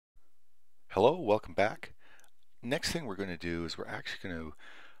Hello, welcome back. Next thing we're going to do is we're actually going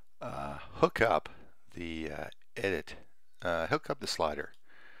to hook up the hook up the slider.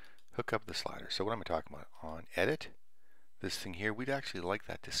 So what am I talking about? On edit, this thing here, we'd actually like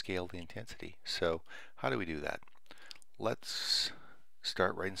that to scale the intensity. So how do we do that? Let's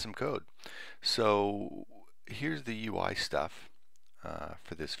start writing some code. So here's the UI stuff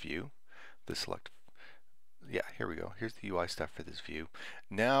for this view. Here we go. Here's the UI stuff for this view.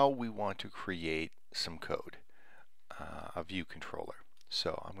 Now we want to create some code. A view controller.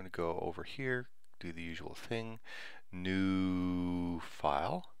 So I'm going to go over here, do the usual thing, new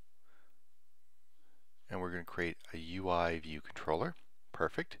file, and we're going to create a UI view controller.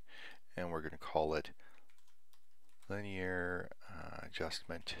 Perfect. And we're going to call it linear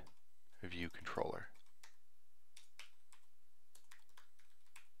adjustment view controller.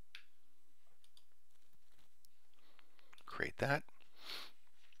 Create that.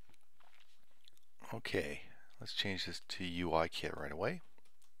 Okay, let's change this to UI kit right away.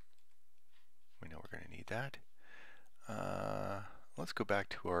 We know we're going to need that. Let's go back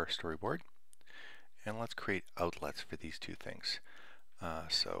to our storyboard and let's create outlets for these two things.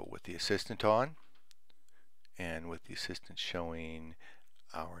 So with the assistant on and with the assistant showing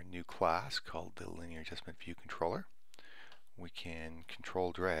our new class called the linear adjustment view controller, we can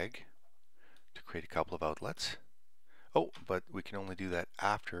control drag to create a couple of outlets. Oh, but we can only do that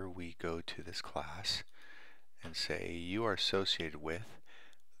after we go to this class and say you are associated with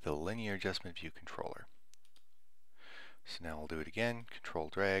the linear adjustment view controller. So now we'll do it again, control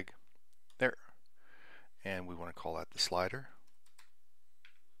drag, there. And we want to call that the slider.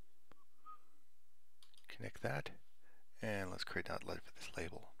 Connect that, and let's create an outlet for this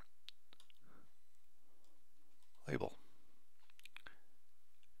label.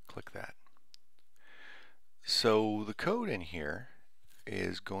 Click that. So the code in here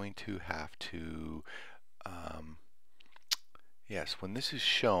is going to have to, yes, when this is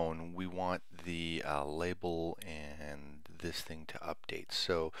shown, we want the label and this thing to update.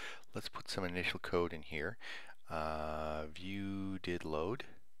 So let's put some initial code in here. View did load.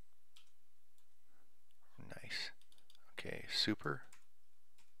 Nice. Okay, super.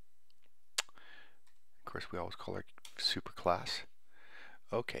 Of course, we always call our super class.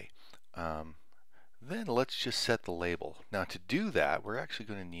 Okay. Then let's just set the label. Now to do that, we're actually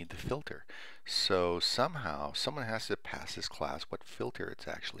going to need the filter. So somehow, someone has to pass this class what filter it's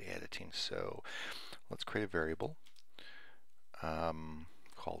actually editing. So let's create a variable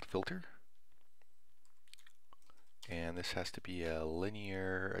called filter. And this has to be a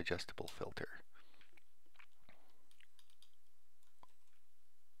linear adjustable filter.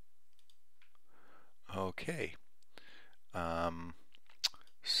 Okay.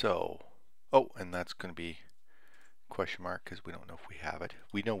 Oh, and that's going to be question mark because we don't know if we have it.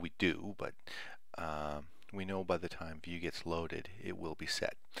 We know we do, but we know by the time view gets loaded, it will be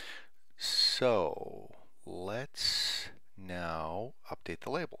set. So let's now update the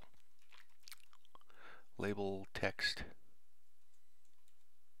label. Label text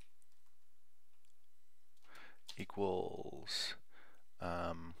equals,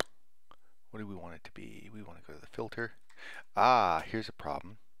 what do we want it to be? We want to go to the filter. Here's a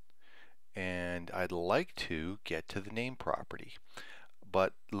problem. And I'd like to get to the name property,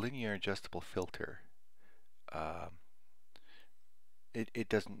 but linear adjustable filter, it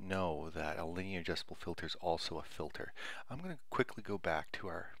doesn't know that a linear adjustable filter is also a filter. I'm going to quickly go back to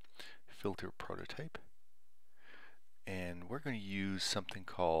our filter prototype, and we're going to use something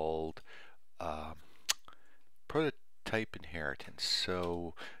called prototype inheritance.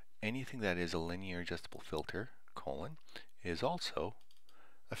 So anything that is a linear adjustable filter, colon, is also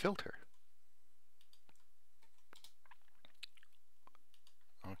a filter.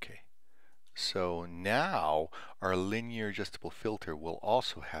 Okay, so now our linear adjustable filter will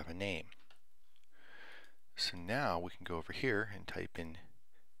also have a name. So now we can go over here and type in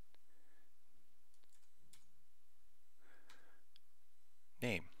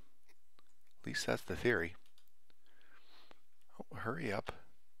name. At least that's the theory. Oh, hurry up.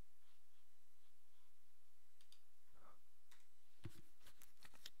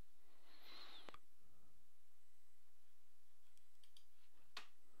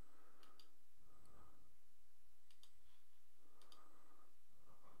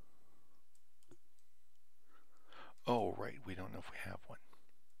 Oh, right, we don't know if we have one.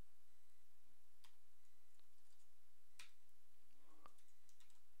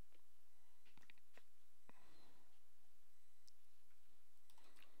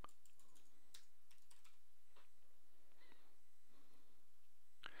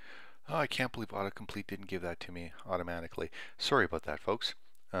 Oh, I can't believe autocomplete didn't give that to me automatically. Sorry about that, folks.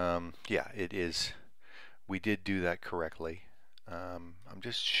 Yeah, it is. We did do that correctly. I'm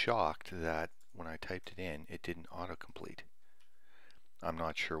just shocked that when I typed it in, it didn't autocomplete. I'm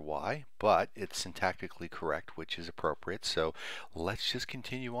not sure why, but it's syntactically correct, which is appropriate. So let's just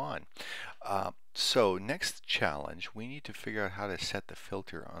continue on. So next challenge, we need to figure out how to set the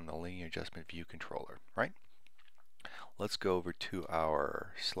filter on the linear adjustment view controller, right? Let's go over to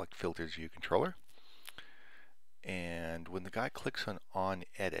our select filters view controller. And when the guy clicks on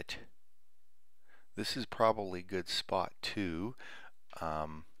edit, this is probably a good spot to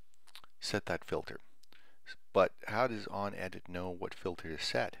set that filter. But how does on edit know what filter to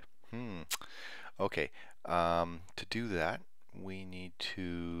set? Okay, to do that, we need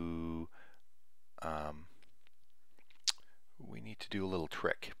to do a little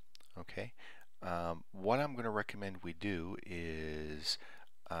trick. Okay, what I'm going to recommend we do is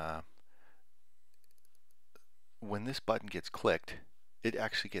when this button gets clicked, it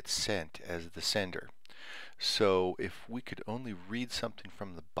actually gets sent as the sender. So if we could only read something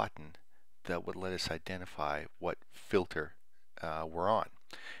from the button, that would let us identify what filter we're on.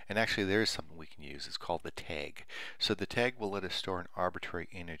 And actually there is something we can use. It's called the tag. So the tag will let us store an arbitrary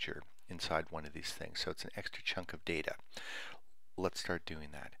integer inside one of these things. So it's an extra chunk of data. Let's start doing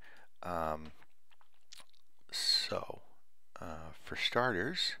that. For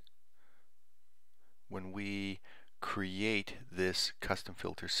starters, when we create this custom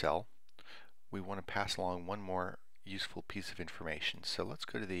filter cell, we want to pass along one more useful piece of information. So let's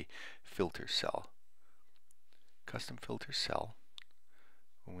go to the filter cell. Custom filter cell.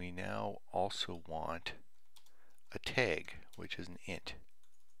 We now also want a tag, which is an int,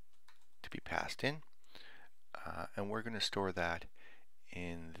 to be passed in. And we're going to store that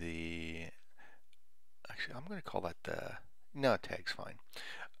in the, actually I'm going to call that the, no, tag's fine.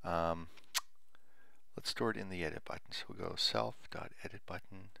 Let's store it in the edit button. So we'll go self.edit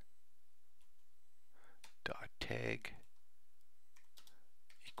button .tag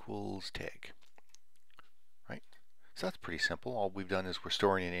equals tag. Right? So that's pretty simple. All we've done is we're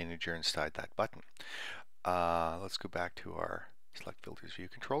storing an integer inside that button. Let's go back to our select filters view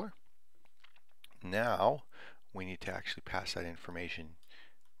controller. Now we need to actually pass that information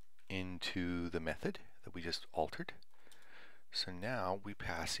into the method that we just altered. So now we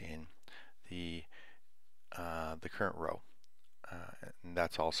pass in the current row, and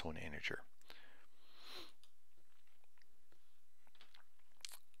that's also an integer.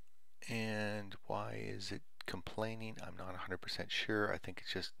 And why is it complaining? I'm not 100% sure. I think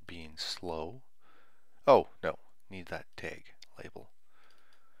it's just being slow. Oh, no, need that tag label.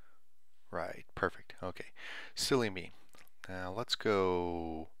 Right, perfect. Okay, silly me. Now let's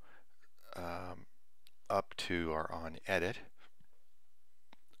go up to our on edit.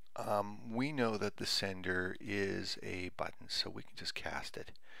 We know that the sender is a button, so we can just cast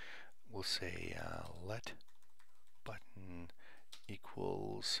it. We'll say let button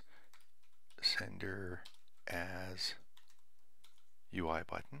equals sender as UI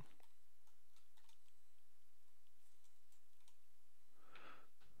button.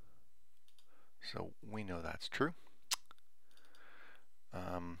 So we know that's true.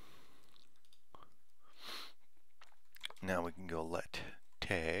 Now we can go let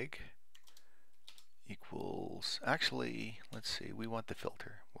tag equals, actually, let's see, we want the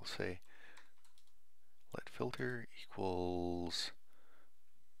filter. We'll say let filter equals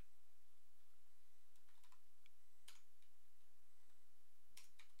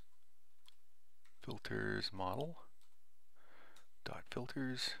filters model dot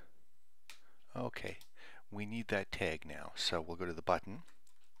filters. Okay, we need that tag now, so we'll go to the button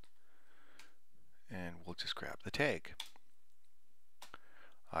and we'll just grab the tag.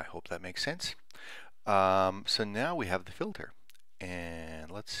 I hope that makes sense. So now we have the filter,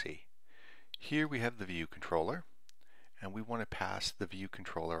 and let's see. Here we have the view controller, and we want to pass the view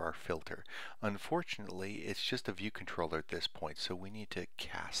controller our filter. Unfortunately, it's just a view controller at this point, so we need to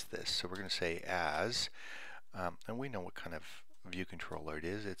cast this. So we're going to say as, and we know what kind of view controller it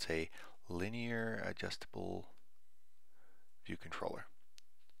is. It's a linear adjustable view controller.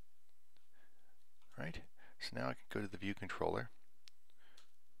 Right? So now I can go to the view controller,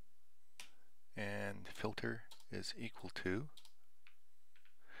 and filter is equal to,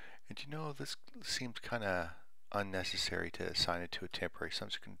 and you know, this seems kind of unnecessary to assign it to a temporary, so I'm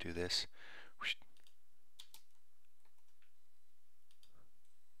just going to do this.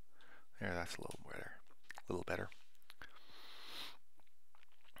 There, that's a little better.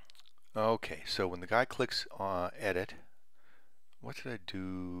 Okay, so when the guy clicks on edit, what did I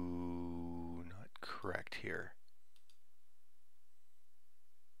do not correct here?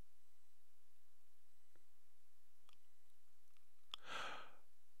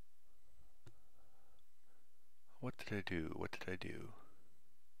 did I do? What did I do?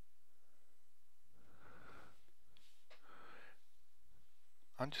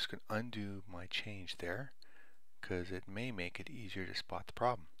 I'm just going to undo my change there because it may make it easier to spot the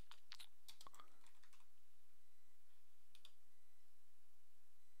problem.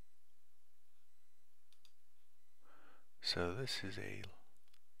 So this is a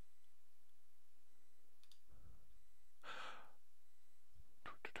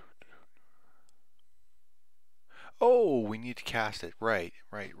oh, we need to cast it. Right.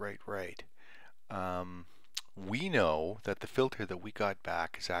 We know that the filter that we got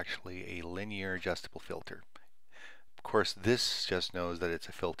back is actually a linear adjustable filter. Of course, this just knows that it's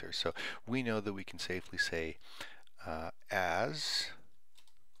a filter. So we know that we can safely say as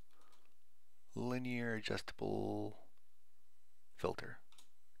linear adjustable filter.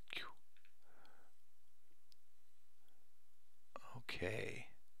 Okay.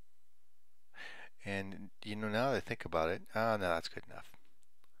 And you know, now that I think about it, no, that's good enough.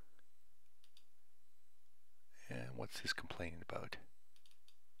 And what's this complaining about?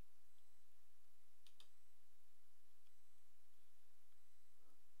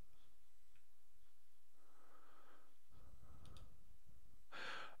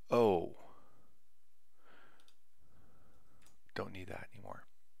 Oh, don't need that anymore.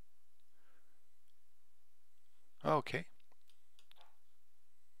 Okay.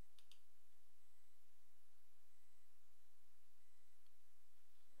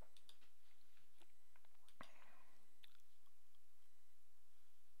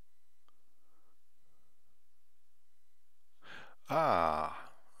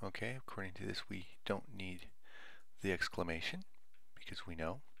 Okay, according to this we don't need the exclamation because we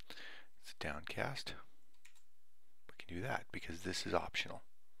know it's downcast. We can do that because this is optional.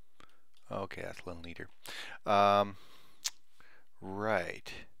 Okay, that's a little neater.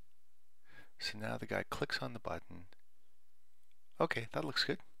 Right. So now the guy clicks on the button. Okay, that looks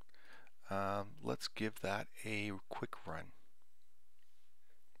good. Let's give that a quick run.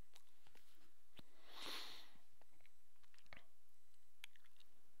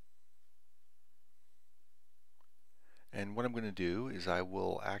 And what I'm going to do is I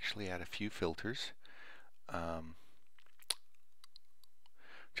will actually add a few filters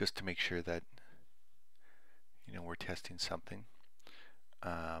just to make sure that we're testing something.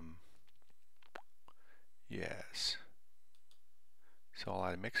 Yes. So I'll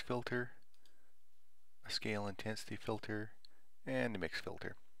add a mix filter, a scale intensity filter, and a mix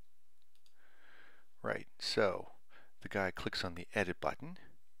filter. Right, so the guy clicks on the edit button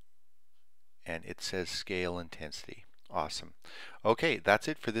and it says scale intensity. Awesome. Okay, that's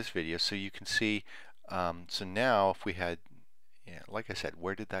it for this video. So you can see, so now if we had, like I said,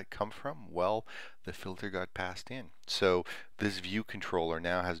 where did that come from? Well, the filter got passed in. So this view controller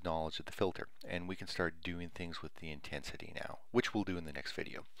now has knowledge of the filter, and we can start doing things with the intensity now, which we'll do in the next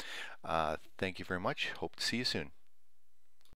video. Thank you very much. Hope to see you soon.